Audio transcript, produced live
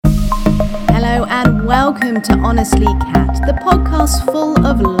Welcome to Honestly Cat, the podcast full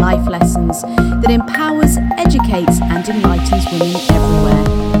of life lessons that empowers, educates and enlightens women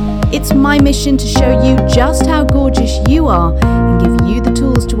everywhere. It's my mission to show you just how gorgeous you are and give you the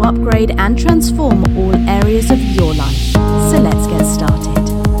tools to upgrade and transform all areas of your life. So let's get started.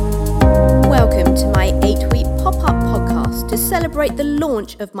 Welcome to my 8-week pop-up podcast to celebrate the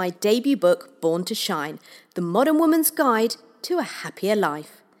launch of my debut book, Born to Shine, The Modern Woman's Guide to a Happier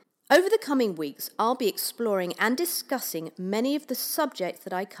Life. Over the coming weeks, I'll be exploring and discussing many of the subjects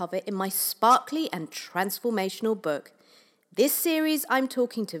that I cover in my sparkly and transformational book. This series, I'm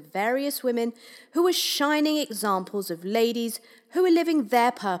talking to various women who are shining examples of ladies who are living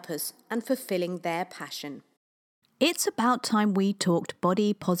their purpose and fulfilling their passion. It's about time we talked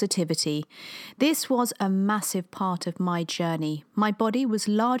body positivity. This was a massive part of my journey. My body was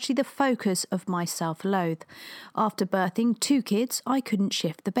largely the focus of my self-loathe. After birthing 2 kids, I couldn't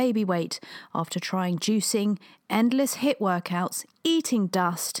shift the baby weight. After trying juicing, endless HIIT workouts, eating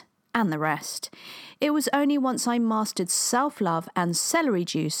dust, and the rest. It was only once I mastered self-love and celery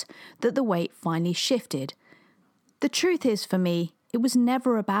juice that the weight finally shifted. The truth is, for me, it was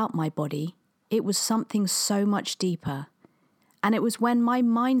never about my body. It was something so much deeper. And it was when my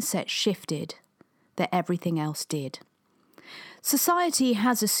mindset shifted that everything else did. Society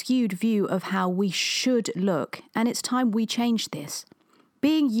has a skewed view of how we should look, and it's time we change this.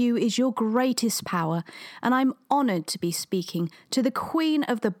 Being you is your greatest power, and I'm honoured to be speaking to the queen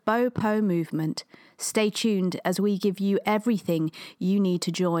of the BOPO movement. Stay tuned as we give you everything you need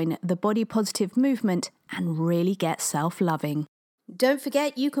to join the body positive movement and really get self-loving. Don't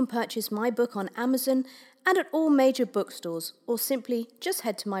forget you can purchase my book on Amazon and at all major bookstores, or simply just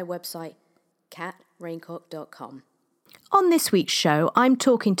head to my website, catraincock.com. On this week's show, I'm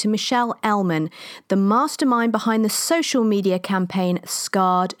talking to Michelle Elman, the mastermind behind the social media campaign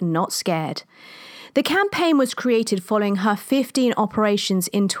Scarred Not Scared. The campaign was created following her 15 operations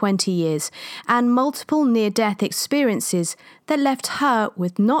in 20 years and multiple near-death experiences that left her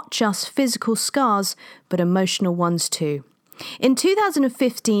with not just physical scars, but emotional ones too. In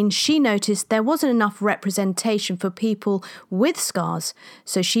 2015, she noticed there wasn't enough representation for people with scars,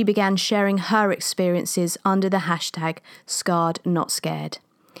 so she began sharing her experiences under the hashtag Scarred Not Scared.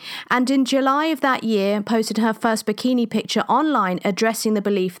 And in July of that year, posted her first bikini picture online addressing the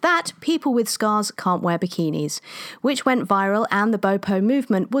belief that people with scars can't wear bikinis, which went viral and the BOPO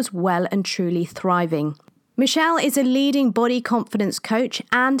movement was well and truly thriving. Michelle is a leading body confidence coach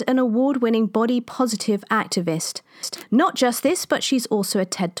and an award-winning body positive activist. Not just this, but she's also a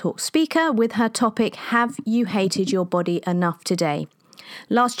TED Talk speaker with her topic, Have You Hated Your Body Enough Today?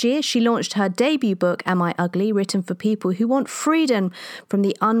 Last year, she launched her debut book, Am I Ugly?, written for people who want freedom from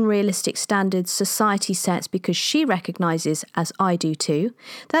the unrealistic standards society sets because she recognises, as I do too,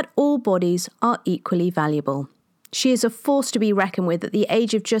 that all bodies are equally valuable. She is a force to be reckoned with. At the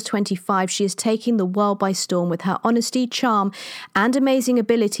age of just 25, she is taking the world by storm with her honesty, charm, and amazing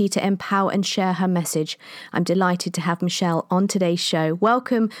ability to empower and share her message. I'm delighted to have Michelle on today's show.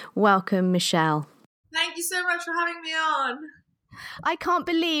 Welcome, Michelle. Thank you so much for having me on. I can't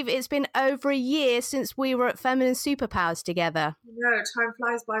believe it's been over a year since we were at Feminine Superpowers together. No, time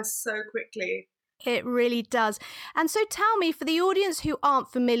flies by so quickly. It really does. And so tell me, for the audience who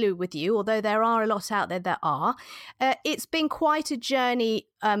aren't familiar with you, although there are a lot out there that are, it's been quite a journey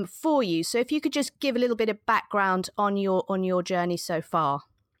for you. So if you could just give a little bit of background on your journey so far.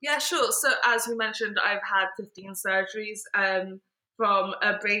 Yeah, sure. So as we mentioned, I've had 15 surgeries from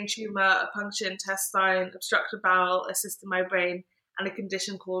a brain tumour, a puncture intestine, obstructed bowel, a cyst in my brain, and a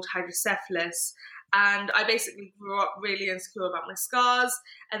condition called hydrocephalus. And I basically grew up really insecure about my scars,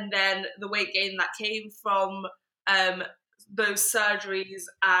 and then the weight gain that came from those surgeries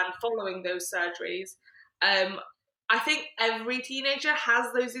and following those surgeries. I think every teenager has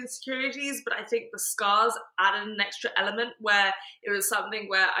those insecurities, but I think the scars added an extra element where it was something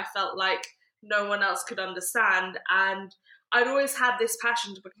where I felt like no one else could understand. And I'd always had this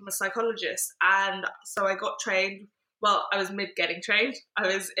passion to become a psychologist, and so I got trained. Well, I was mid-getting trained. I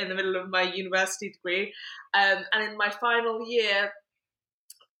was in the middle of my university degree. And in my final year,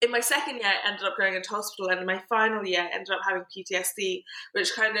 in my second year, I ended up going into hospital. And in my final year, I ended up having PTSD,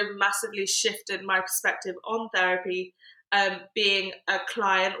 which kind of massively shifted my perspective on therapy, being a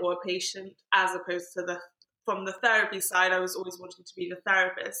client or a patient, as opposed to from the therapy side. I was always wanting to be the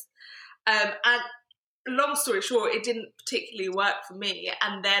therapist. And long story short, it didn't particularly work for me.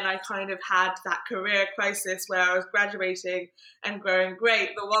 And then I kind of had that career crisis where I was graduating and growing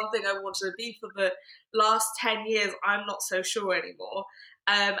great. The one thing I wanted to be for the last 10 years, I'm not so sure anymore.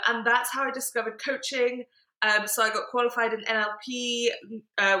 And that's how I discovered coaching. So I got qualified in NLP,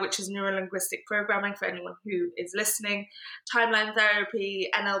 which is neuro-linguistic programming for anyone who is listening, timeline therapy,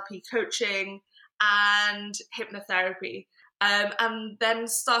 NLP coaching, and hypnotherapy. And then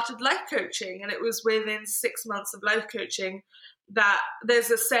started life coaching. And it was within 6 months of life coaching that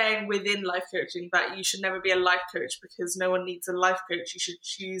there's a saying within life coaching that you should never be a life coach because no one needs a life coach. You should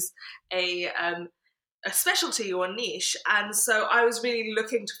choose a specialty or a niche. And so I was really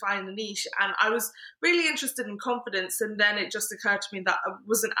looking to find a niche, and I was really interested in confidence. And then it just occurred to me that I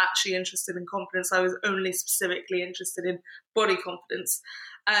wasn't actually interested in confidence. I was only specifically interested in body confidence.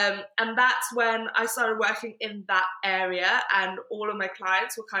 And that's when I started working in that area, and all of my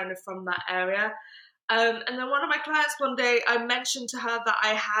clients were kind of from that area. And then one of my clients one day, I mentioned to her that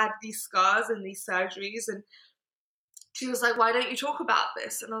I had these scars and these surgeries, and she was like, why don't you talk about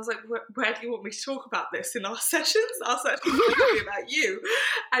this? And I was like, where do you want me to talk about this? In our sessions? Our sessions will be about you.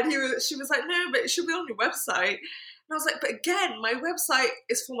 And she was like, no, but it should be on your website. And I was like, but again, my website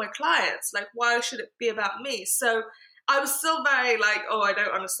is for my clients. Like, why should it be about me? So I was still very like, oh, I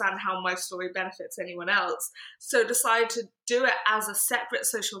don't understand how my story benefits anyone else. So decided to do it as a separate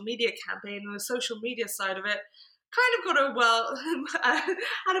social media campaign. And the social media side of it kind of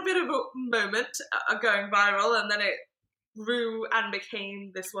had a bit of a moment going viral, and then it grew and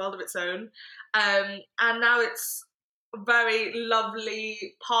became this world of its own. And now it's a very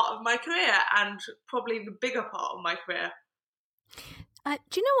lovely part of my career, and probably the bigger part of my career.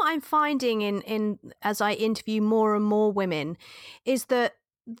 Do you know what I'm finding in as I interview more and more women is that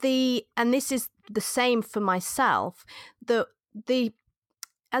and this is the same for myself,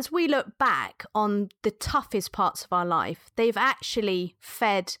 as we look back on the toughest parts of our life, they've actually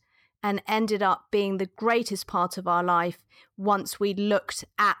fed and ended up being the greatest part of our life once we looked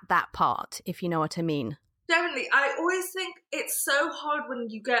at that part, if you know what I mean. Definitely. I always think it's so hard when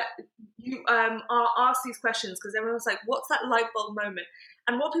you are asked these questions, because everyone's like, what's that light bulb moment?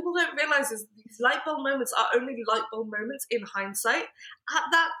 And what people don't realize is these light bulb moments are only light bulb moments in hindsight. At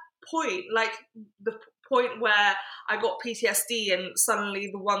that point, like the point where I got PTSD and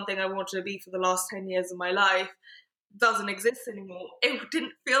suddenly the one thing I wanted to be for the last 10 years of my life doesn't exist anymore, it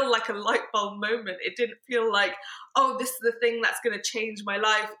didn't feel like a light bulb moment. It didn't feel like, oh, this is the thing that's going to change my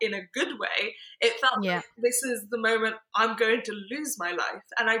life in a good way. It felt like this is the moment I'm going to lose my life.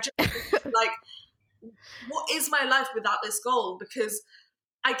 And I just like, what is my life without this goal? Because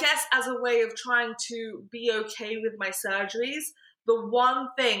I guess as a way of trying to be okay with my surgeries, the one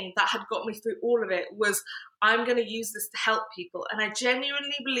thing that had got me through all of it was I'm going to use this to help people. And I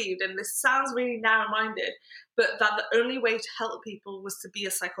genuinely believed, and this sounds really narrow-minded, but that the only way to help people was to be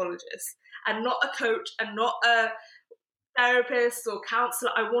a psychologist and not a coach and not a therapist or counselor.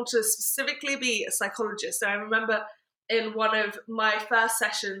 I wanted to specifically be a psychologist. And I remember in one of my first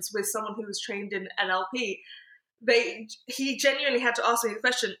sessions with someone who was trained in NLP, he genuinely had to ask me the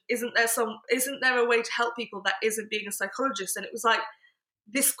question, isn't there a way to help people that isn't being a psychologist? And it was like,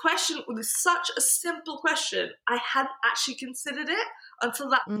 this question was such a simple question. I hadn't actually considered it until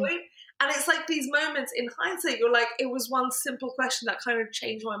that point. And it's like these moments in hindsight, you're like, it was one simple question that kind of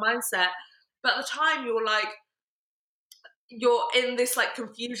changed my mindset. But at the time you're like, you're in this like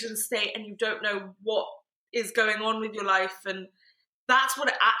confusion state and you don't know what is going on with your life. And that's what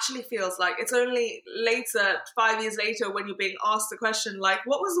it actually feels like. It's only later, 5 years later, when you're being asked the question, like,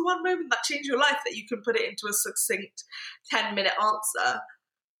 what was the one moment that changed your life, that you can put it into a succinct 10-minute answer.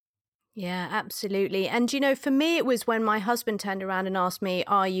 Yeah, absolutely. And, you know, for me, it was when my husband turned around and asked me,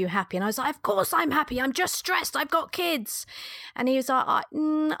 are you happy? And I was like, of course I'm happy. I'm just stressed. I've got kids. And he was like,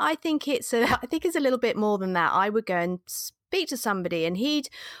 I think it's a little bit more than that. I would go and speak to somebody. And he'd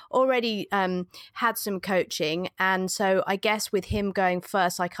already had some coaching. And so I guess with him going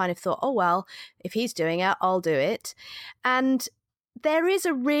first, I kind of thought, oh, well, if he's doing it, I'll do it. And there is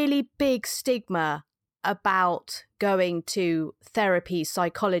a really big stigma about going to therapy,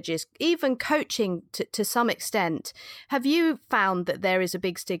 psychologists, even coaching to some extent. Have you found that there is a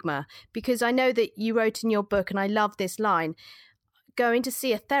big stigma? Because I know that you wrote in your book, and I love this line, going to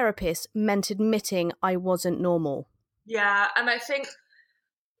see a therapist meant admitting I wasn't normal. Yeah, and I think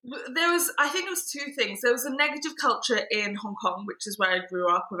it was two things. There was a negative culture in Hong Kong, which is where I grew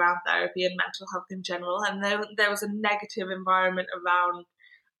up, around therapy and mental health in general. And there was a negative environment around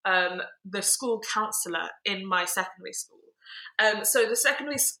the school counsellor in my secondary school. So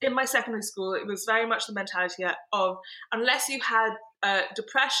in my secondary school, it was very much the mentality of, unless you had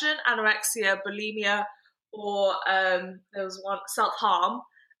depression, anorexia, bulimia, or there was one self-harm,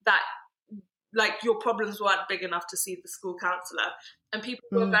 that like your problems weren't big enough to see the school counsellor. And people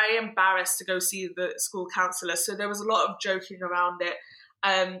were very embarrassed to go see the school counsellor. So there was a lot of joking around it.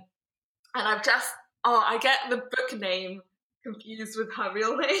 And I've just Oh, I get the book name confused with her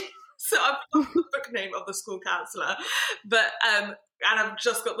real name. So I've got the book name of the school counsellor, but and I've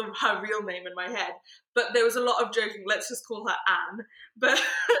just got her real name in my head. But there was a lot of joking. Let's just call her Anne. But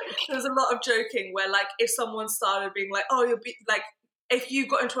there was a lot of joking where, like, if someone started being like, "Oh, you'll be like," if you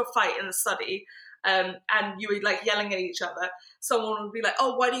got into a fight in the study, and you were like yelling at each other, someone would be like,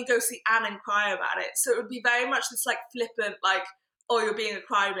 "Oh, why don't you go see Anne and cry about it?" So it would be very much this like flippant, like, "Oh, you're being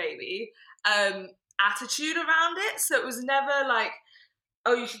a crybaby," attitude around it. So it was never like,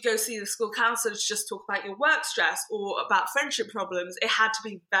 "Oh, you should go see the school counsellor to just talk about your work stress or about friendship problems." It had to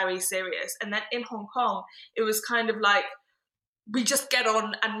be very serious. And then in Hong Kong, it was kind of like, we just get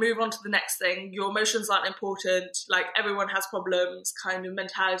on and move on to the next thing. Your emotions aren't important. Like, everyone has problems kind of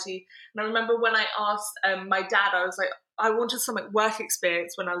mentality. And I remember when I asked my dad, I was like, I wanted some like work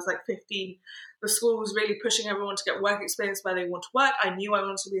experience when I was like 15. The school was really pushing everyone to get work experience where they want to work. I knew I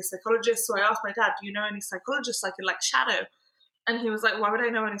wanted to be a psychologist. So I asked my dad, "Do you know any psychologists I could like shadow?" And he was like, "Why would I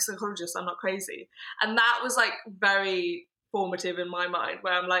know any psychologists? I'm not crazy." And that was like very formative in my mind,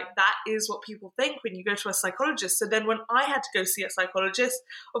 where I'm like, that is what people think when you go to a psychologist. So then when I had to go see a psychologist,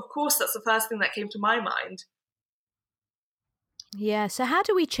 of course, that's the first thing that came to my mind. Yeah. So how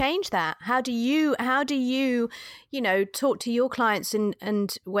do we change that? How do you, talk to your clients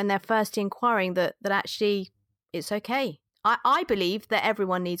and when they're first inquiring that actually it's okay? I believe that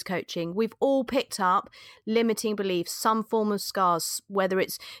everyone needs coaching. We've all picked up limiting beliefs, some form of scars, whether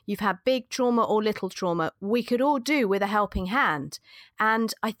it's you've had big trauma or little trauma. We could all do with a helping hand.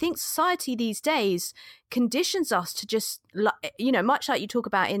 And I think society these days conditions us to just, much like you talk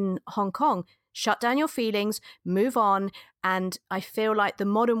about in Hong Kong, shut down your feelings, move on. And I feel like the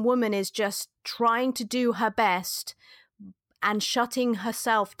modern woman is just trying to do her best and shutting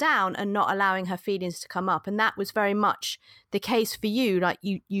herself down and not allowing her feelings to come up. And that was very much the case for you. Like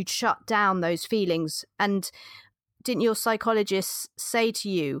you'd shut down those feelings. And didn't your psychologist say to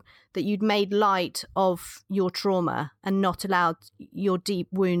you that you'd made light of your trauma and not allowed your deep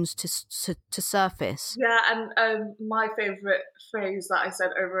wounds to surface? Yeah, and my favourite phrase that I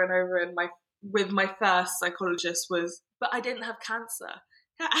said over and over with my first psychologist was, "But I didn't have cancer."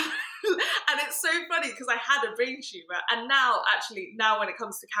 And it's so funny because I had a brain tumor, and now when it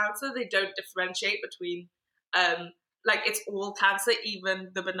comes to cancer, they don't differentiate between like it's all cancer,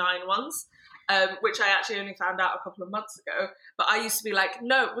 even the benign ones, which I actually only found out a couple of months ago. But I used to be like,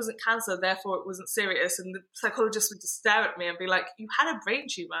 no, it wasn't cancer, therefore it wasn't serious. And the psychologist would just stare at me and be like, "You had a brain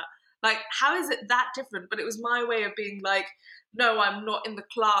tumor. Like, how is it that different?" But it was my way of being like, no, I'm not in the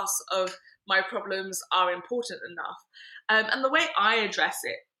class of my problems are important enough. And the way I address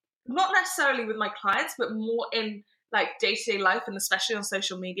it, not necessarily with my clients, but more in like day-to-day life and especially on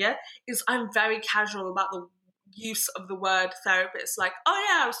social media, is I'm very casual about the use of the word therapist. Like, "Oh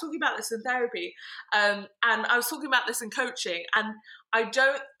yeah, I was talking about this in therapy, and I was talking about this in coaching." And I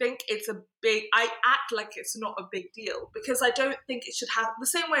don't think I act like it's not a big deal, because I don't think it should have the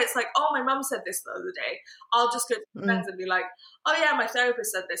same way. It's like, "Oh, my mum said this the other day." I'll just go to my friends and be like, "Oh yeah, my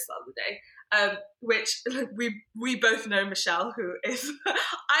therapist said this the other day," which we both know Michelle, who is,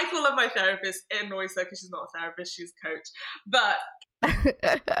 I call her my therapist. It annoys her because she's not a therapist, she's a coach. But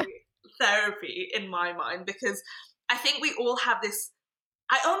therapy in my mind, because I think we all have this,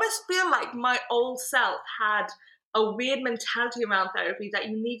 I almost feel like my old self had a weird mentality around therapy that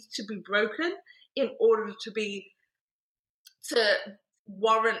you needed to be broken in order to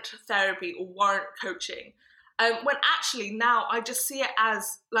warrant therapy or warrant coaching. When actually now I just see it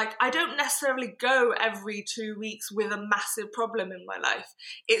as like, I don't necessarily go every 2 weeks with a massive problem in my life.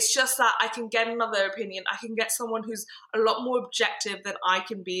 It's just that I can get another opinion. I can get someone who's a lot more objective than I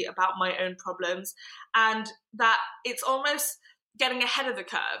can be about my own problems. And that it's almost getting ahead of the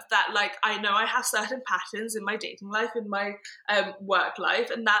curve, that like, I know I have certain patterns in my dating life, in my work life,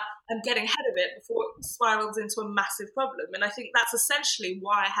 and that I'm getting ahead of it before it spirals into a massive problem. And I think that's essentially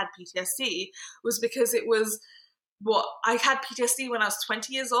why I had PTSD, was because it was I had PTSD when I was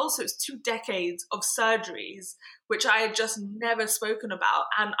 20 years old. So it's 2 decades of surgeries, which I had just never spoken about.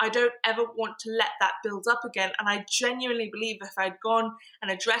 And I don't ever want to let that build up again. And I genuinely believe if I'd gone and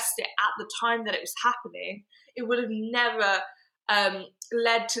addressed it at the time that it was happening, it would have never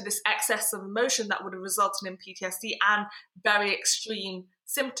led to this excess of emotion that would have resulted in PTSD and very extreme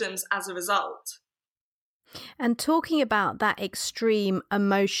symptoms as a result. And talking about that extreme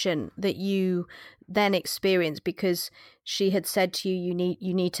emotion that you then experienced because she had said to you,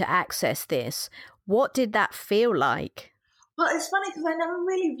 you need to access this. What did that feel like? Well, it's funny because I never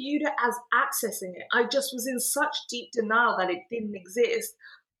really viewed it as accessing it. I just was in such deep denial that it didn't exist.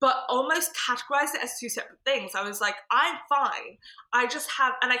 but almost categorized it as two separate things. I was like, I'm fine.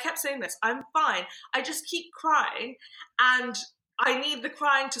 And I kept saying this, I'm fine. I just keep crying and I need the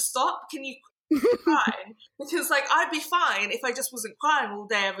crying to stop. Can you crying? Because like, I'd be fine if I just wasn't crying all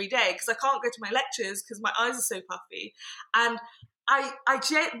day, every day, because I can't go to my lectures because my eyes are so puffy. And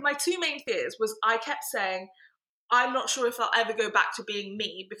my two main fears was I kept saying, I'm not sure if I'll ever go back to being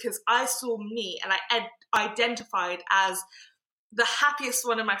me, because I saw me and I identified as the happiest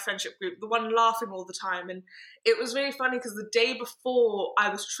one in my friendship group, the one laughing all the time. And it was really funny because the day before I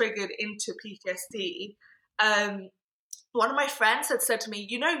was triggered into PTSD, one of my friends had said to me,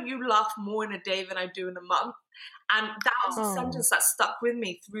 you know, you laugh more in a day than I do in a month. And that was a sentence that stuck with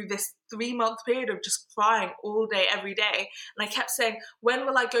me through this 3-month period of just crying all day, every day. And I kept saying, when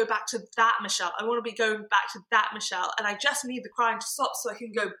will I go back to that Michelle? I want to be going back to that Michelle. And I just need the crying to stop so I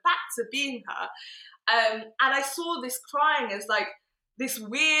can go back to being her. And I saw this crying as like this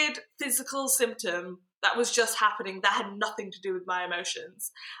weird physical symptom that was just happening that had nothing to do with my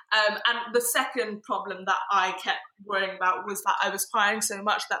emotions. And the second problem that I kept worrying about was that I was crying so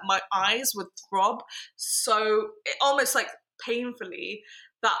much that my eyes would throb so almost like painfully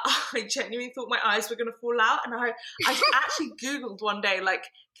that I genuinely thought my eyes were going to fall out. And I actually Googled one day, like,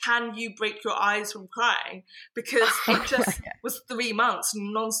 can you break your eyes from crying? Because it just was 3 months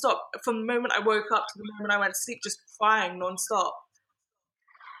nonstop. From the moment I woke up to the moment I went to sleep, just crying nonstop.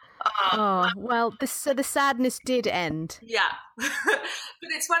 Oh, well, so the sadness did end. Yeah. But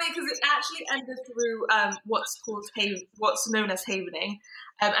it's funny because it actually ended through what's known as havening.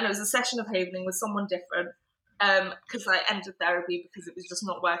 And it was a session of havening with someone different. Because I ended therapy because it was just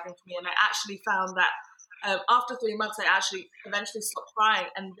not working for me. And I actually found that after 3 months, I actually eventually stopped crying.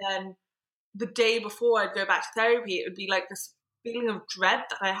 And then the day before I'd go back to therapy, it would be like this feeling of dread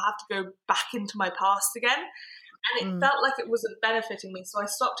that I have to go back into my past again. And it felt like it wasn't benefiting me. So I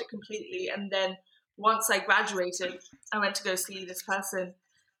stopped it completely. And then once I graduated, I went to go see this person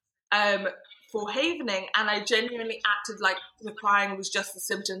for havening. And I genuinely acted like the crying was just a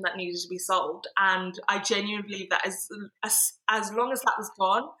symptom that needed to be solved. And I genuinely believe that as long as that was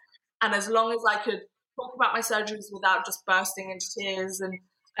gone, and as long as I could talk about my surgeries without just bursting into tears,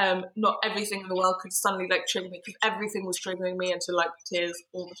 and not everything in the world could suddenly like trigger me, because everything was triggering me into like tears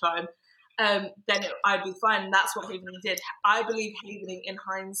all the time, then I'd be fine. And that's what havening did. I believe havening in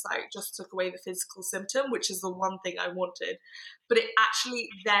hindsight just took away the physical symptom, which is the one thing I wanted. But it actually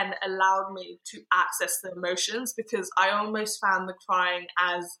then allowed me to access the emotions, because I almost found the crying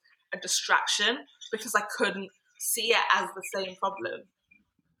as a distraction because I couldn't see it as the same problem.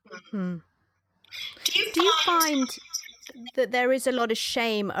 Mm-hmm. Do you find that there is a lot of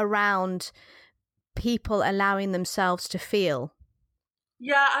shame around people allowing themselves to feel?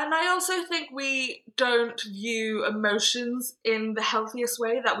 Yeah, and I also think we don't view emotions in the healthiest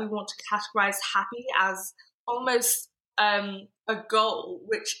way, that we want to categorize happy as almost a goal,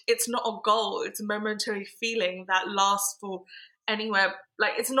 which it's not a goal, it's a momentary feeling that lasts for anywhere.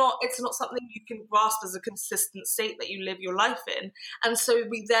 Like it's not something you can grasp as a consistent state that you live your life in. And so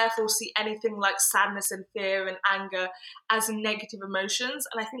we therefore see anything like sadness and fear and anger as negative emotions.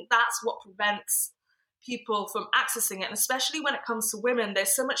 And I think that's what prevents people from accessing it. And especially when it comes to women,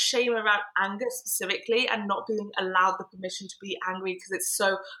 there's so much shame around anger specifically, and not being allowed the permission to be angry because it's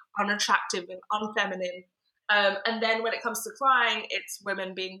so unattractive and unfeminine. And then when it comes to crying, it's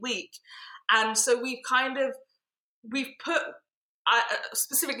women being weak. And so we've put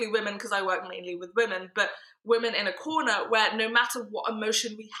specifically women, because I work mainly with women, but women in a corner where no matter what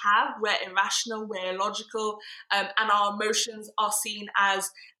emotion we have, we're irrational, we're illogical, and our emotions are seen as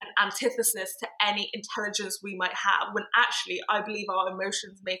an antithesis to any intelligence we might have, when actually I believe our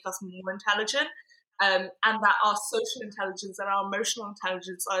emotions make us more intelligent, and that our social intelligence and our emotional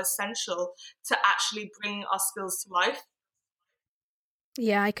intelligence are essential to actually bring our skills to life.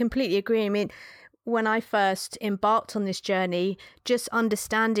 Yeah, I completely agree. I mean, when I first embarked on this journey, just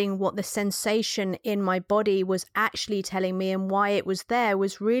understanding what the sensation in my body was actually telling me and why it was there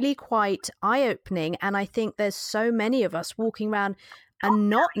was really quite eye-opening. And I think there's so many of us walking around and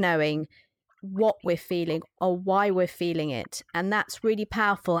not knowing what we're feeling or why we're feeling it. And that's really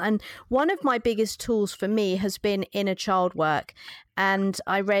powerful. And one of my biggest tools for me has been inner child work. And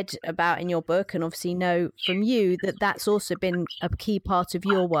I read about in your book, and obviously know from you, that that's also been a key part of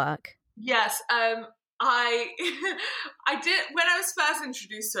your work. Yes, I did. When I was first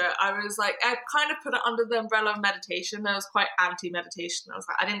introduced to it, I was like, I kind of put it under the umbrella of meditation. I was quite anti-meditation. I was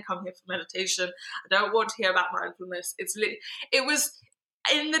like, I didn't come here for meditation. I don't want to hear about mindfulness. It was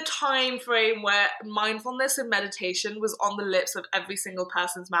in the time frame where mindfulness and meditation was on the lips of every single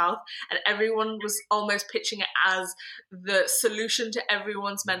person's mouth, and everyone was almost pitching it as the solution to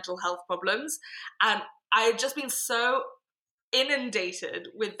everyone's mental health problems. And I had just been so inundated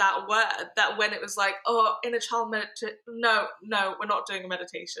with that word that when it was like, oh, inner child no, we're not doing a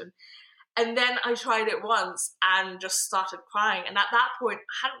meditation. And then I tried it once and just started crying. And at that point,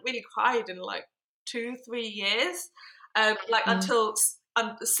 I hadn't really cried in like 2-3 years, until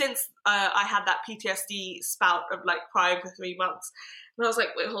since I had that PTSD spout of like crying for 3 months. And I was like,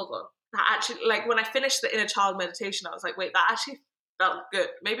 wait, hold on. That actually, like when I finished the inner child meditation, I was like, wait, that actually felt good.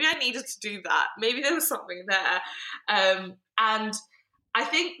 Maybe I needed to do that. Maybe there was something there. And I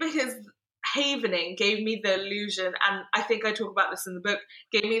think because havening gave me the illusion, and I think I talk about this in the book,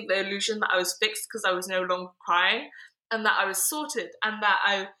 gave me the illusion that I was fixed because I was no longer crying, and that I was sorted, and that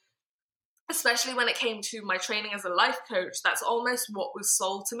I, especially when it came to my training as a life coach, that's almost what was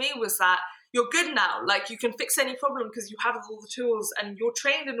sold to me, was that you're good now, like you can fix any problem because you have all the tools and you're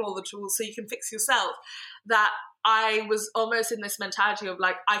trained in all the tools so you can fix yourself. That I was almost in this mentality of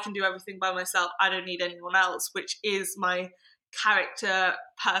like, I can do everything by myself, I don't need anyone else, which is my character,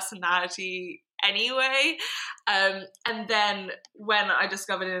 personality anyway. And then when I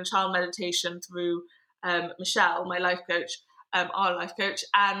discovered inner child meditation through Michelle, my life coach, our life coach,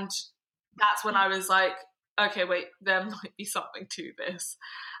 and that's when I was like, okay, wait, there might be something to this.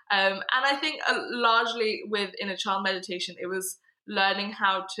 And I think largely with inner child meditation, it was learning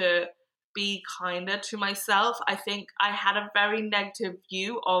how to be kinder to myself. I think I had a very negative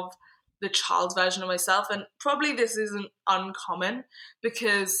view of the child's version of myself, and probably this isn't uncommon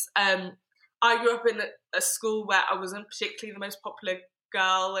because I grew up in a school where I wasn't particularly the most popular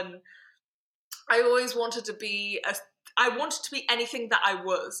girl, and I always wanted to be anything that I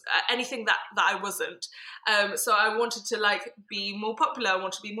was, anything that I wasn't. So I wanted to like be more popular. I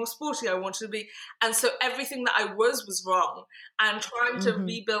wanted to be more sporty. I wanted to be, and so everything that I was wrong. And trying to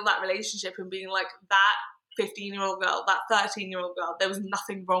rebuild that relationship and being like, that 15-year-old girl, that 13-year-old girl, there was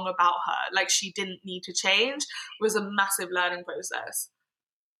nothing wrong about her. Like she didn't need to change. Was a massive learning process.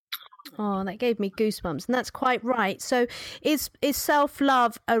 Oh, that gave me goosebumps, and that's quite right. So is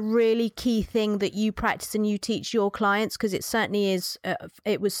self-love a really key thing that you practice and you teach your clients? Because it certainly is.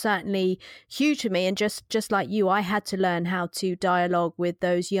 It was certainly huge for me, and just like you, I had to learn how to dialogue with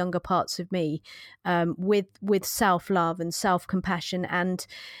those younger parts of me, with self-love and self-compassion, and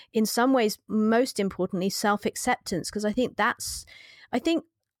in some ways, most importantly, self-acceptance. Because I think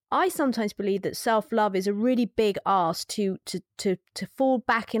I sometimes believe that self-love is a really big ask to fall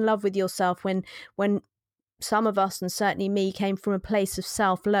back in love with yourself when some of us, and certainly me, came from a place of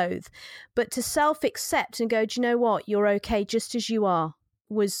self-loathe. But to self-accept and go, do you know what, you're okay just as you are,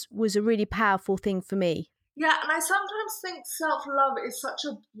 was a really powerful thing for me. Yeah, and I sometimes think self-love is such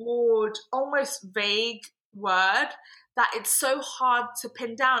a broad, almost vague word that it's so hard to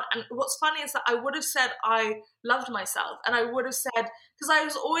pin down. And what's funny is that I would have said I loved myself, and I would have said, because I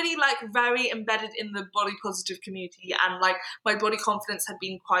was already like very embedded in the body positive community, and like my body confidence had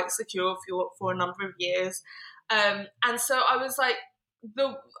been quite secure for a number of years, and so I was like,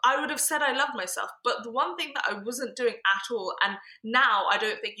 I would have said I loved myself, but the one thing that I wasn't doing at all, and now I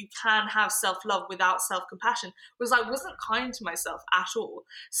don't think you can have self-love without self-compassion, was I wasn't kind to myself at all.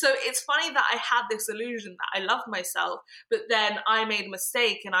 So it's funny that I had this illusion that I loved myself, but then I made a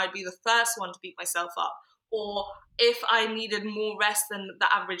mistake and I'd be the first one to beat myself up. Or if I needed more rest than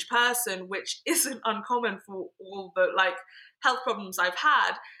the average person, which isn't uncommon for all the like health problems I've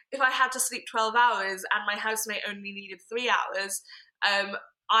had, if I had to sleep 12 hours and my housemate only needed 3 hours,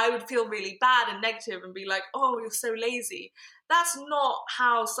 I would feel really bad and negative and be like, oh, you're so lazy. That's not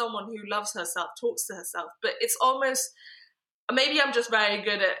how someone who loves herself talks to herself. But it's almost, maybe I'm just very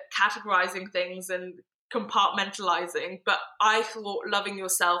good at categorizing things and compartmentalizing, but I thought loving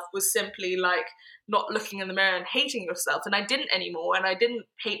yourself was simply like not looking in the mirror and hating yourself. And I didn't anymore. And I didn't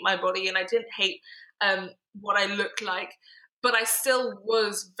hate my body, and I didn't hate what I looked like. But I still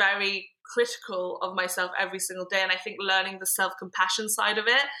was very critical of myself every single day. And I think learning the self-compassion side of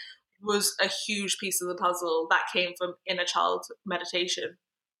it was a huge piece of the puzzle that came from inner child meditation.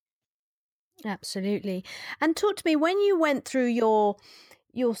 Absolutely. And talk to me, when you went through your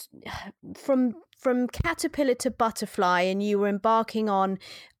from caterpillar to butterfly, and you were embarking on,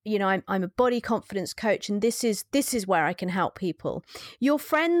 you know, I'm a body confidence coach, and this is where I can help people. Your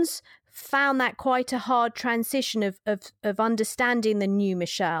friends found that quite a hard transition of understanding the new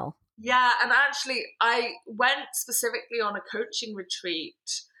Michelle. Yeah, and actually I went specifically on a coaching retreat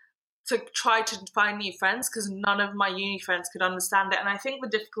to try to find new friends because none of my uni friends could understand it. And I think the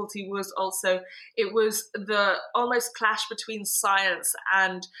difficulty was also, it was the almost clash between science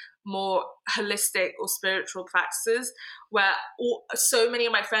and more holistic or spiritual practices, where so many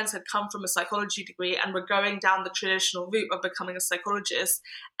of my friends had come from a psychology degree and were going down the traditional route of becoming a psychologist.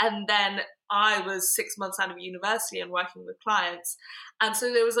 And then I was 6 months out of university and working with clients. And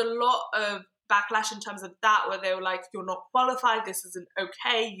so there was a lot of backlash in terms of that, where they were like, you're not qualified, this isn't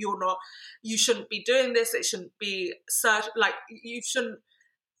okay, you shouldn't be doing this, it shouldn't be you shouldn't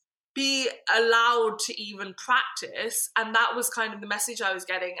be allowed to even practice. And that was kind of the message I was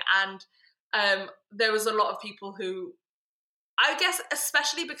getting. And there was a lot of people who, I guess,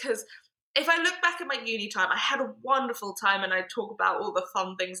 especially because if I look back at my uni time, I had a wonderful time, and I talk about all the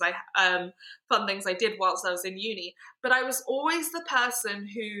fun things I did whilst I was in uni. But I was always the person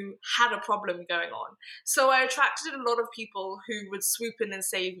who had a problem going on. So I attracted a lot of people who would swoop in and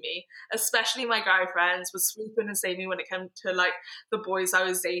save me, especially my guy friends would swoop in and save me when it came to like the boys I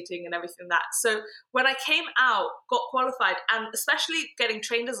was dating and everything that. So when I came out, got qualified, and especially getting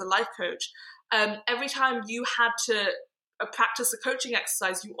trained as a life coach, every time you had to practice a coaching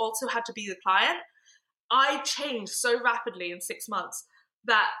exercise, you also had to be the client. I changed so rapidly in 6 months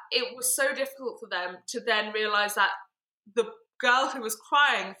that it was so difficult for them to then realize that the girl who was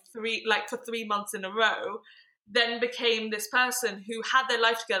crying for 3 months in a row then became this person who had their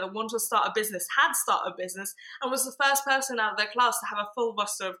life together, wanted to start a business, had started a business, and was the first person out of their class to have a full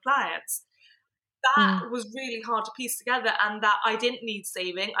roster of clients. That was really hard to piece together, and that I didn't need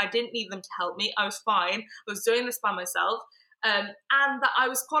saving. I didn't need them to help me. I was fine. I was doing this by myself. And that I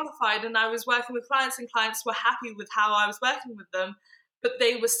was qualified and I was working with clients, and clients were happy with how I was working with them, but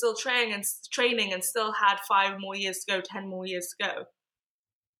they were still training and still had 5 more years to go, 10 more years to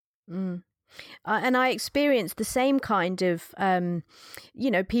go. And I experienced the same kind of,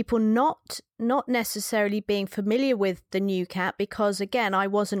 people not necessarily being familiar with the new cat, because again, I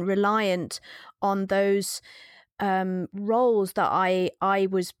wasn't reliant on those roles that I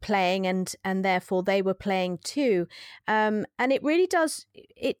was playing, and therefore they were playing too. And it really does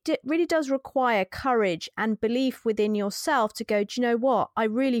require courage and belief within yourself to go, do you know what? I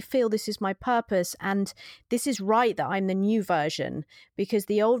really feel this is my purpose, and this is right that I'm the new version, because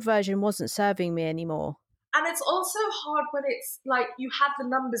the old version wasn't serving me anymore. And it's also hard when it's like you have the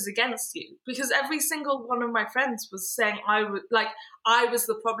numbers against you, because every single one of my friends was saying I was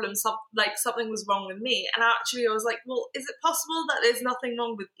the problem, something was wrong with me. And actually I was like, well, is it possible that there's nothing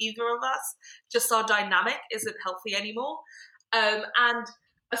wrong with either of us? Just our dynamic isn't healthy anymore. And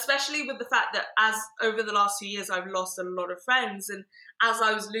especially with the fact that as over the last few years, I've lost a lot of friends. And as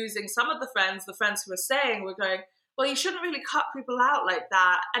I was losing some of the friends who were staying were going, well, you shouldn't really cut people out like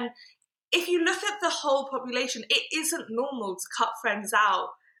that. And if you look at the whole population, it isn't normal to cut friends out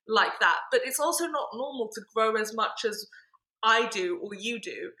like that. But it's also not normal to grow as much as I do or you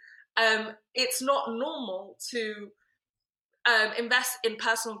do. It's not normal to invest in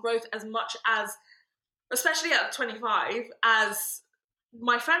personal growth as much as, especially at 25, as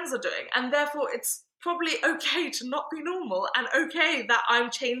my friends are doing. And therefore, it's probably okay to not be normal, and okay that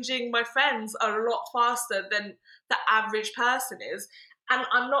I'm changing my friends a lot faster than the average person is. And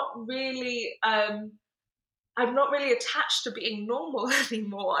I'm not really attached to being normal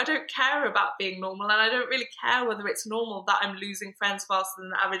anymore. I don't care about being normal, and I don't really care whether it's normal that I'm losing friends faster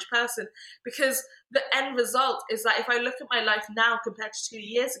than the average person, because the end result is that if I look at my life now compared to 2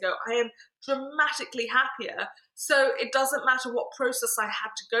 years ago, I am dramatically happier. So it doesn't matter what process I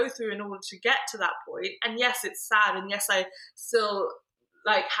had to go through in order to get to that point. And yes, it's sad, and yes, I still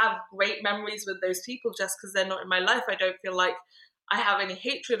have great memories with those people. Just because they're not in my life, I don't feel like I have any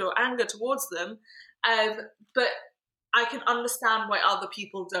hatred or anger towards them, but I can understand why other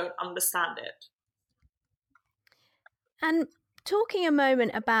people don't understand it. And talking a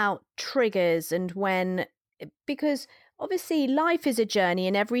moment about triggers, and because obviously life is a journey,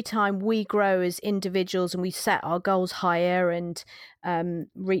 and every time we grow as individuals and we set our goals higher and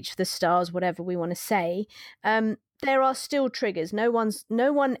reach the stars, whatever we want to say, there are still triggers. No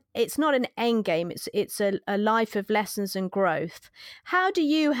one, it's not an end game. It's a life of lessons and growth. How do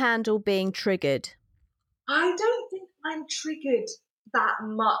you handle being triggered? I don't think I'm triggered that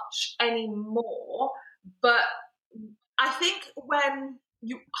much anymore, but I think when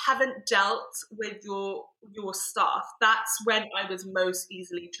you haven't dealt with your stuff, that's when I was most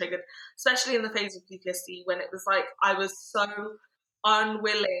easily triggered, especially in the phase of PTSD, when it was like I was so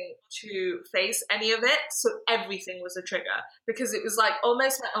unwilling to face any of it, so everything was a trigger, because it was like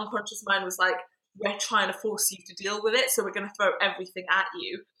almost my unconscious mind was like, we're trying to force you to deal with it, so we're going to throw everything at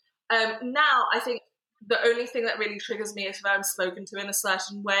you. Now I think the only thing that really triggers me is if I'm spoken to in a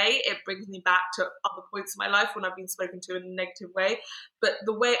certain way. It brings me back to other points in my life when I've been spoken to in a negative way. But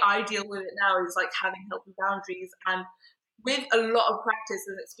the way I deal with it now is like having healthy boundaries, and with a lot of practice,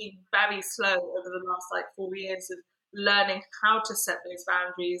 and it's been very slow over the last like 4 years of learning how to set those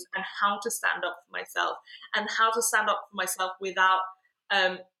boundaries and how to stand up for myself and how to stand up for myself without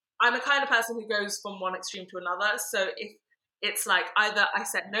I'm a kind of person who goes from one extreme to another. So if it's like either I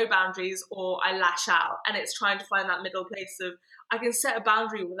set no boundaries or I lash out, and it's trying to find that middle place of I can set a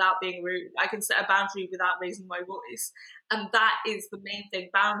boundary without being rude, I can set a boundary without raising my voice, and that is the main thing.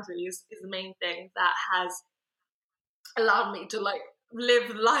 Boundaries is the main thing that has allowed me to like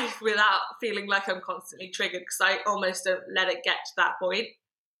live life without feeling like I'm constantly triggered, because I almost don't let it get to that point.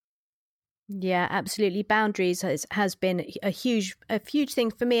 Yeah, absolutely. Boundaries has been a huge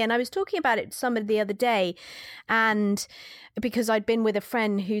thing for me. And I was talking about it to somebody the other day, and because I'd been with a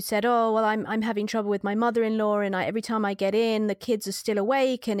friend who said, "Oh, well, I'm having trouble with my mother-in-law, and every time I get in, the kids are still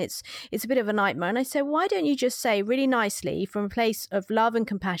awake, and it's a bit of a nightmare." And I said, "Why don't you just say really nicely from a place of love and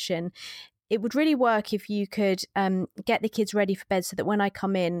compassion? It would really work if you could get the kids ready for bed so that when I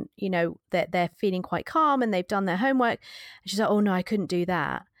come in, you know, that they're feeling quite calm and they've done their homework." And she's like, "Oh no, I couldn't do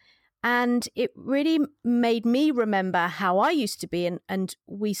that." And it really made me remember how I used to be. And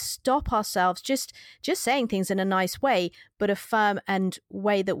we stop ourselves just saying things in a nice way, but a firm and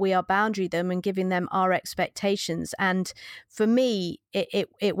way that we are boundary them and giving them our expectations. And for me,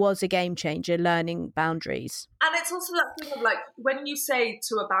 it was a game changer, learning boundaries. And it's also that thing of like, when you say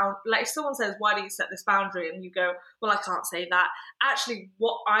to a like if someone says, "Why do you set this boundary?" and you go, "Well, I can't say that." Actually,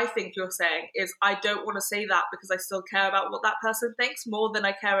 what I think you're saying is, I don't want to say that because I still care about what that person thinks more than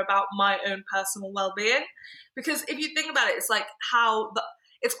I care about my own personal well-being. Because if you think about it, it's like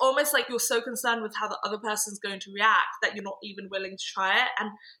it's almost like you're so concerned with how the other person's going to react that you're not even willing to try it.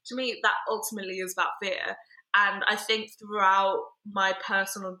 And to me, that ultimately is about fear. And I think throughout my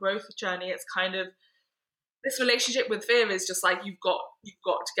personal growth journey, it's kind of, this relationship with fear is just like, you've got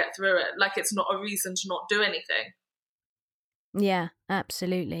to get through it. Like, it's not a reason to not do anything. Yeah,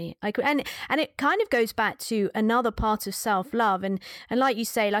 absolutely. And it kind of goes back to another part of self-love, and like you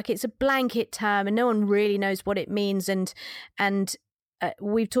say, like it's a blanket term and no one really knows what it means, and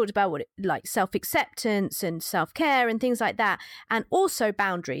we've talked about what like self-acceptance and self-care and things like that, and also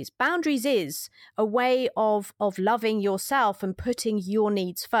boundaries. Boundaries is a way of loving yourself and putting your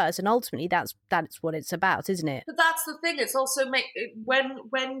needs first, and ultimately that's what it's about, isn't it? But that's the thing. It's also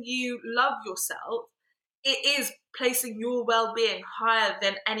when you love yourself, it is placing your well-being higher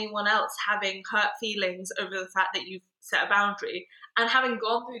than anyone else having hurt feelings over the fact that you've set a boundary. And having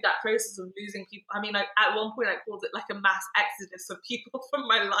gone through that process of losing people, I mean, at one point I called it like a mass exodus of people from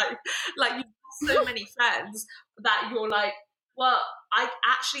my life. Like, you've got so many friends that you're like, well, I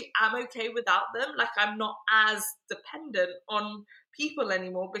actually am okay without them. Like, I'm not as dependent on people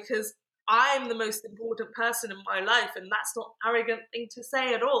anymore because I'm the most important person in my life, and that's not an arrogant thing to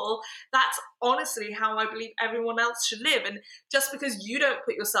say at all. That's honestly how I believe everyone else should live. And just because you don't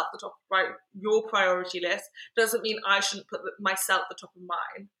put yourself at the top of your priority list doesn't mean I shouldn't put myself at the top of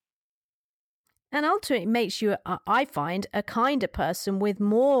mine. And ultimately, it makes you, I find, a kinder person with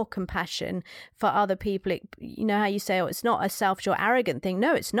more compassion for other people. You know how you say, "Oh, it's not a selfish or arrogant thing."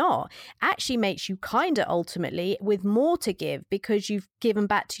 No, it's not. It actually makes you kinder ultimately, with more to give because you've given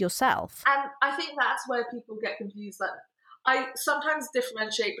back to yourself. And I think that's where people get confused. Like, I sometimes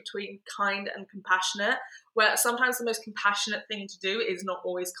differentiate between kind and compassionate, where sometimes the most compassionate thing to do is not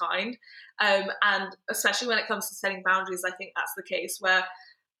always kind. And especially when it comes to setting boundaries, I think that's the case where,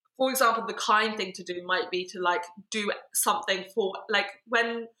 for example, the kind thing to do might be to like do something for, like,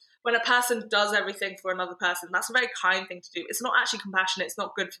 when a person does everything for another person, that's a very kind thing to do. It's not actually compassionate. It's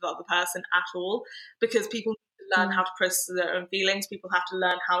not good for the other person at all, because people need to learn how to process their own feelings. People have to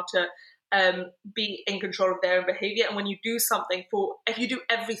learn how to be in control of their own behavior. And when you do something if you do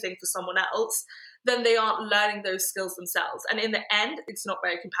everything for someone else, then they aren't learning those skills themselves. And in the end, it's not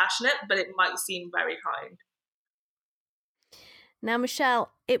very compassionate, but it might seem very kind. Now,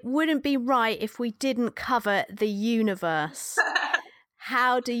 Michelle, it wouldn't be right if we didn't cover the universe.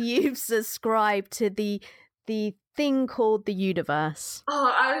 How do you subscribe to the thing called the universe?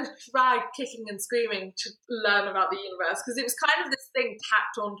 Oh, I tried kicking and screaming to learn about the universe, because it was kind of this thing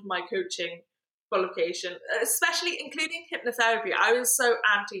tacked onto my coaching qualification, especially including hypnotherapy. I was so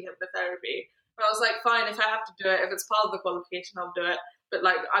anti-hypnotherapy. But I was like, fine, if I have to do it, if it's part of the qualification, I'll do it. But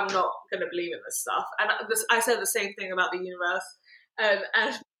like, I'm not going to believe in this stuff. And I said the same thing about the universe.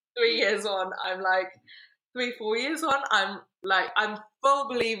 And 3 years on, I'm like, 3-4 years on, I'm full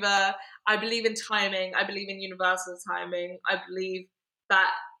believer. I believe in timing. I believe in universal timing. I believe that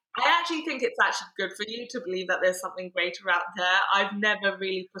I actually think it's actually good for you to believe that there's something greater out there. I've never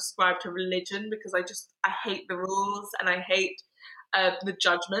really prescribed to religion because I hate the rules and I hate the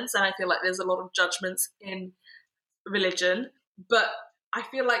judgments, and I feel like there's a lot of judgments in religion. But I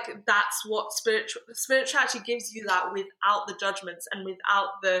feel like that's what spirituality gives you, that without the judgments and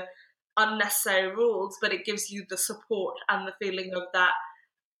without the unnecessary rules, but it gives you the support and the feeling of that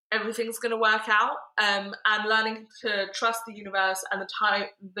everything's going to work out, and learning to trust the universe and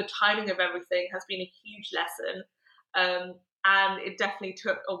the timing of everything has been a huge lesson, and it definitely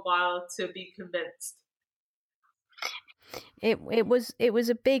took a while to be convinced. It was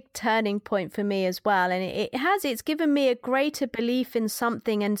a big turning point for me as well, and it's given me a greater belief in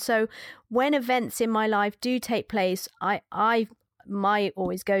something. And so when events in my life do take place, my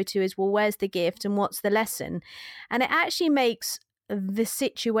always go to is, well, where's the gift and what's the lesson? And it actually makes the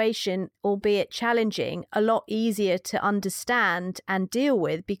situation, albeit challenging, a lot easier to understand and deal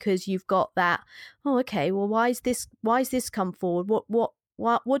with, because you've got that, oh, okay, well, why is this come forward?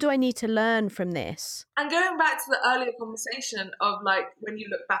 What do I need to learn from this? And going back to the earlier conversation of like when you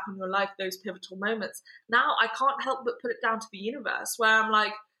look back on your life, those pivotal moments, now I can't help but put it down to the universe, where I'm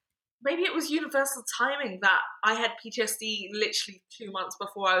like, maybe it was universal timing that I had PTSD literally 2 months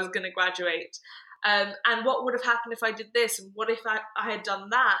before I was going to graduate. And what would have happened if I did this? And what if I had done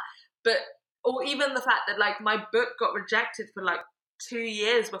that? Or even the fact that like my book got rejected for like 2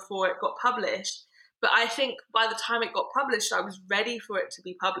 years before it got published. But I think by the time it got published, I was ready for it to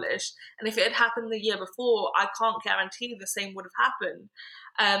be published. And if it had happened the year before, I can't guarantee the same would have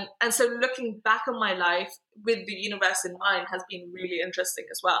happened. And so looking back on my life with the universe in mind has been really interesting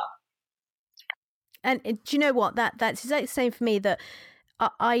as well. And do you know what? That's exactly the same for me. That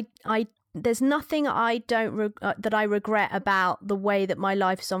I there's nothing that I regret about the way that my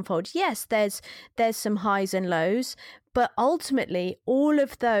life has unfolded. Yes, there's some highs and lows, but ultimately all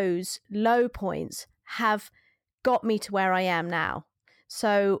of those low points have got me to where I am now.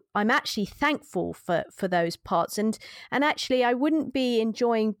 So I'm actually thankful for those parts. And actually, I wouldn't be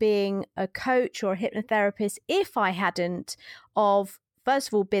enjoying being a coach or a hypnotherapist if I hadn't of, first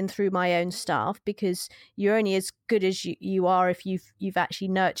of all, been through my own stuff, because you're only as good as you are if you've actually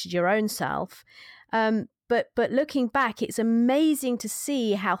nurtured your own self. But looking back, it's amazing to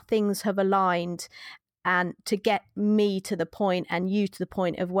see how things have aligned and to get me to the point and you to the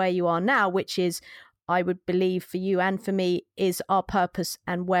point of where you are now, which is, I would believe for you and for me, is our purpose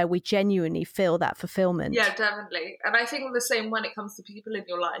and where we genuinely feel that fulfillment. Yeah, definitely. And I think the same when it comes to people in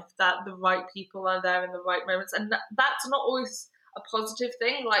your life, that the right people are there in the right moments. And that's not always a positive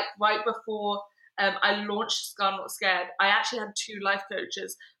thing. Like right before I launched Scarred Not Scared, I actually had 2 life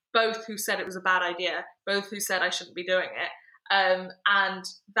coaches, both who said it was a bad idea, both who said I shouldn't be doing it. And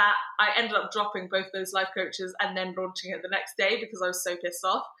that I ended up dropping both those life coaches and then launching it the next day because I was so pissed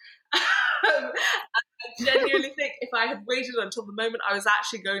off. I genuinely think if I had waited until the moment I was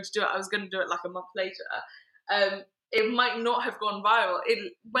actually going to do it, I was going to do it like a month later, it might not have gone viral.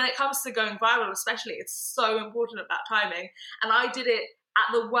 When it comes to going viral especially, it's so important at that timing. And I did it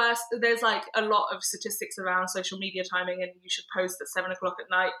at the worst. There's like a lot of statistics around social media timing, and you should post at 7 o'clock at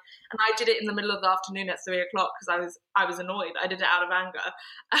night. And I did it in the middle of the afternoon at 3 o'clock because I was annoyed. I did it out of anger.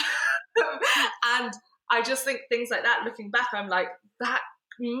 And I just think things like that, looking back, I'm like, that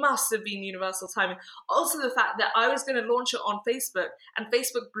must have been universal timing. Also the fact that I was going to launch it on Facebook and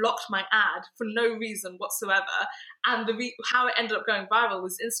Facebook blocked my ad for no reason whatsoever, and how it ended up going viral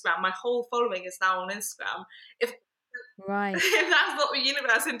was Instagram. My whole following is now on Instagram. If that's not the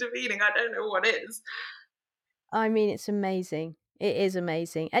universe intervening, I don't know what is. I mean, it's amazing. It is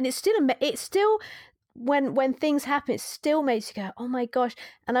amazing. And it's still when things happen, it still makes you go, oh my gosh.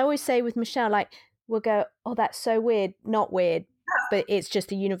 And I always say with Michelle, like, we'll go, oh, that's so weird. Not weird, but it's just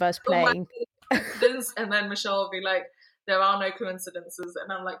the universe playing. And then Michelle will be like, there are no coincidences.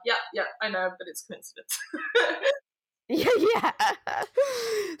 And I'm like, yeah, I know, but it's coincidence. Yeah.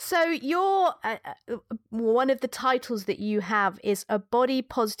 So your one of the titles that you have is a body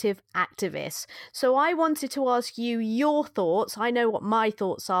positive activist. So I wanted to ask you your thoughts. I know what my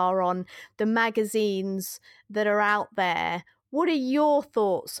thoughts are on the magazines that are out there. What are your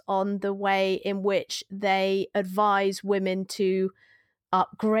thoughts on the way in which they advise women to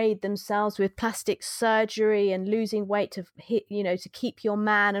upgrade themselves with plastic surgery and losing weight to keep your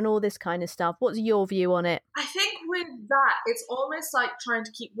man and all this kind of stuff? What's your view on it? I think with that, it's almost like trying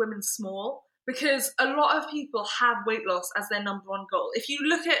to keep women small, because a lot of people have weight loss as their number one goal. If you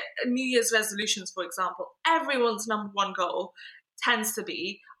look at New Year's resolutions, for example, everyone's number one goal tends to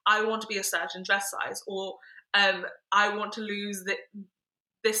be, I want to be a certain dress size, or I want to lose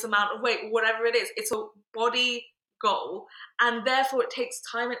this amount of weight, whatever it is. It's a body goal, and therefore it takes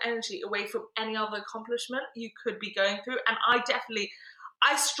time and energy away from any other accomplishment you could be going through. And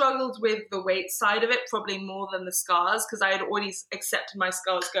I struggled with the weight side of it probably more than the scars, because I had already accepted my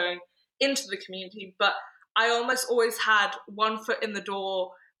scars going into the community, but I almost always had one foot in the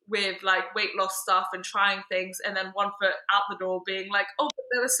door with like weight loss stuff and trying things, and then one foot out the door being like, oh, but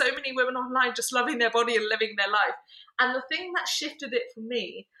there are so many women online just loving their body and living their life. And the thing that shifted it for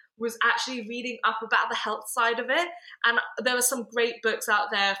me was actually reading up about the health side of it. And there were some great books out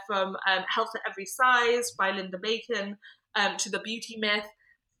there, from Health at Every Size by Linda Bacon, to The Beauty Myth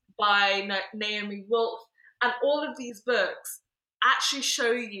by Naomi Wolf. And all of these books actually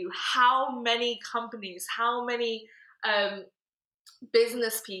show you how many companies, how many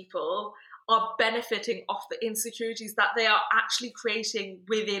business people are benefiting off the insecurities that they are actually creating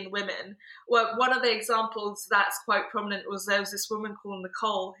within women. Well, one of the examples that's quite prominent was there was this woman called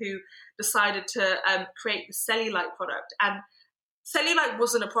Nicole who decided to create the cellulite product. And cellulite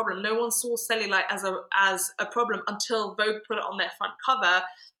wasn't a problem. No one saw cellulite as a problem until Vogue put it on their front cover,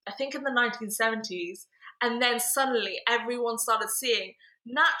 I think in the 1970s. And then suddenly everyone started seeing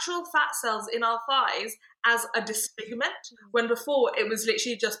natural fat cells in our thighs as a disfigurement, when before it was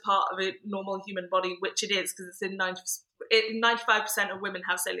literally just part of a normal human body, which it is, because it's in 95% of women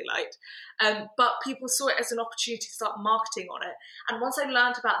have cellulite. But people saw it as an opportunity to start marketing on it. And once I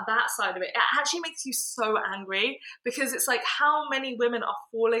learned about that side of it, it actually makes you so angry, because it's like how many women are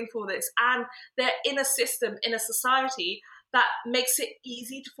falling for this, and they're in a system, in a society that makes it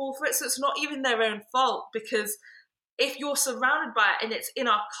easy to fall for it. So it's not even their own fault, because if you're surrounded by it and it's in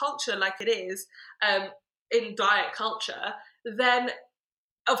our culture like it is, in diet culture, then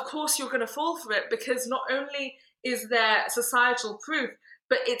of course you're going to fall for it, because not only is there societal proof,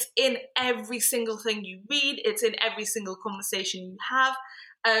 but it's in every single thing you read, it's in every single conversation you have.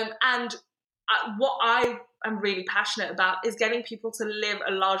 And what I am really passionate about is getting people to live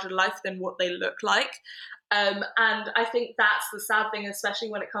a larger life than what they look like. And I think that's the sad thing, especially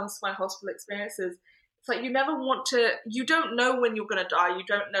when it comes to my hospital experiences. It's like you don't know when you're going to die. You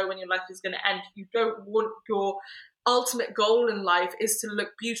don't know when your life is going to end. You don't want your ultimate goal in life is to look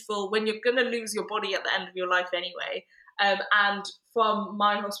beautiful when you're going to lose your body at the end of your life anyway. And from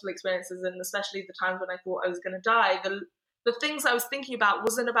my hospital experiences, and especially the times when I thought I was going to die, the things I was thinking about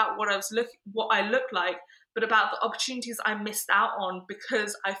wasn't about what I looked like, but about the opportunities I missed out on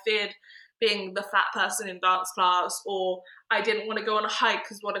because I feared being the fat person in dance class, or I didn't want to go on a hike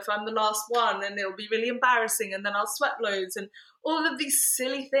because what if I'm the last one and it'll be really embarrassing and then I'll sweat loads, and all of these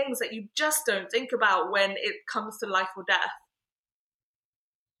silly things that you just don't think about when it comes to life or death.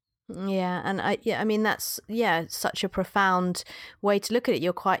 Yeah, and I mean that's such a profound way to look at it.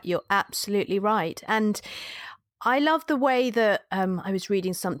 You're absolutely right. And I love the way that I was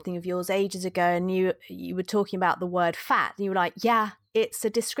reading something of yours ages ago, and you were talking about the word fat, and you were like, yeah, it's a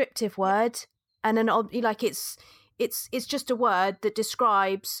descriptive word, and it's just a word that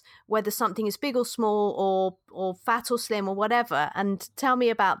describes whether something is big or small, or fat or slim or whatever. And tell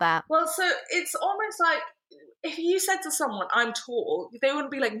me about that. Well, so it's almost like if you said to someone, I'm tall, they wouldn't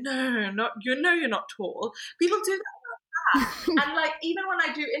be like, no, you're not tall. People do that. And like even when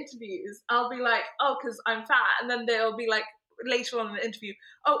I do interviews, I'll be like, oh, because I'm fat, and then they'll be like later on in the interview,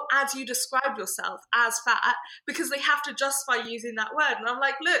 oh, as you described yourself as fat, because they have to justify using that word. And I'm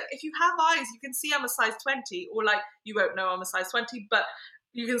like, look, if you have eyes, you can see I'm a size 20, or like you won't know I'm a size 20, but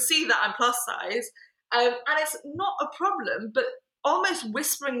you can see that I'm plus size, and it's not a problem. But almost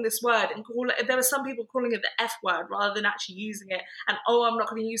whispering this word and there are some people calling it the F word rather than actually using it, and oh, I'm not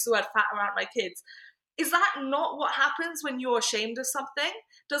going to use the word fat around my kids. Is that not what happens when you're ashamed of something?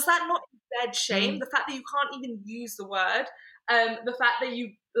 Does that not embed shame? The fact that you can't even use the word, the fact that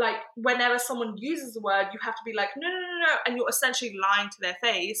you, like, whenever someone uses the word, you have to be like, no, and you're essentially lying to their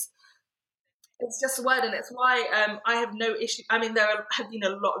face. It's just a word, and it's why I have no issue. I mean, there have been a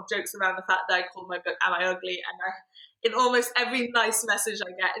lot of jokes around the fact that I call my book Am I Ugly? And in almost every nice message I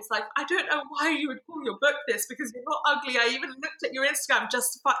get, it's like, I don't know why you would call your book this, because you're not ugly. I even looked at your Instagram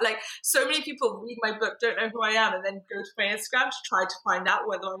just to find, like, so many people read my book, don't know who I am, and then go to my Instagram to try to find out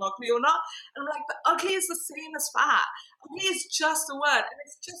whether I'm ugly or not. And I'm like, but ugly is the same as fat. Ugly is just a word, and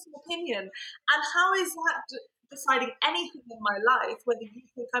it's just an opinion. And how is that deciding anything in my life, whether you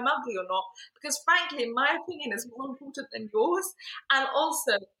think I'm ugly or not? Because frankly, my opinion is more important than yours. And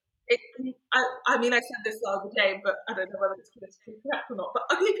also, I mean, I said this the other day, but I don't know whether it's politically correct or not, but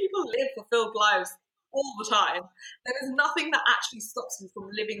ugly people live fulfilled lives all the time. There is nothing that actually stops you from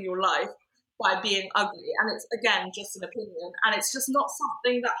living your life by being ugly. And it's, again, just an opinion. And it's just not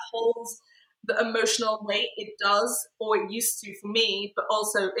something that holds the emotional weight it does, or it used to for me, but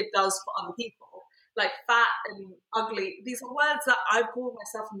also it does for other people. like fat and ugly. These are words that I've called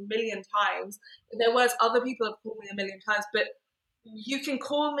myself a million times. They're words other people have called me a million times, but you can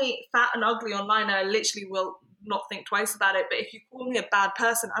call me fat and ugly online and I literally will not think twice about it. But if you call me a bad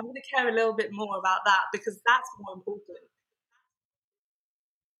person, I'm going to care a little bit more about that because that's more important.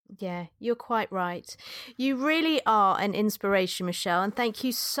 Yeah, you're quite right. You really are an inspiration, Michelle, and thank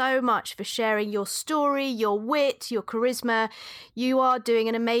you so much for sharing your story, your wit, your charisma. You are doing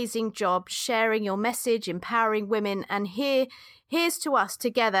an amazing job sharing your message, empowering women, and here's to us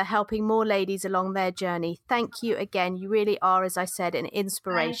together helping more ladies along their journey. Thank you again. You really are, as I said, an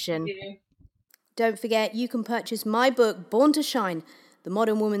inspiration. Thank you. Don't forget, you can purchase my book, Born to Shine, The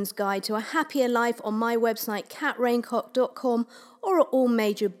Modern Woman's Guide to a Happier Life on my website, katraincock.com, or at all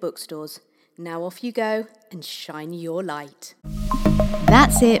major bookstores. Now off you go and shine your light.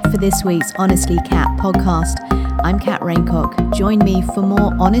 That's it for this week's Honestly Kat podcast. I'm Kat Raincock. Join me for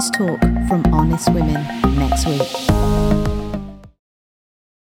more honest talk from honest women next week.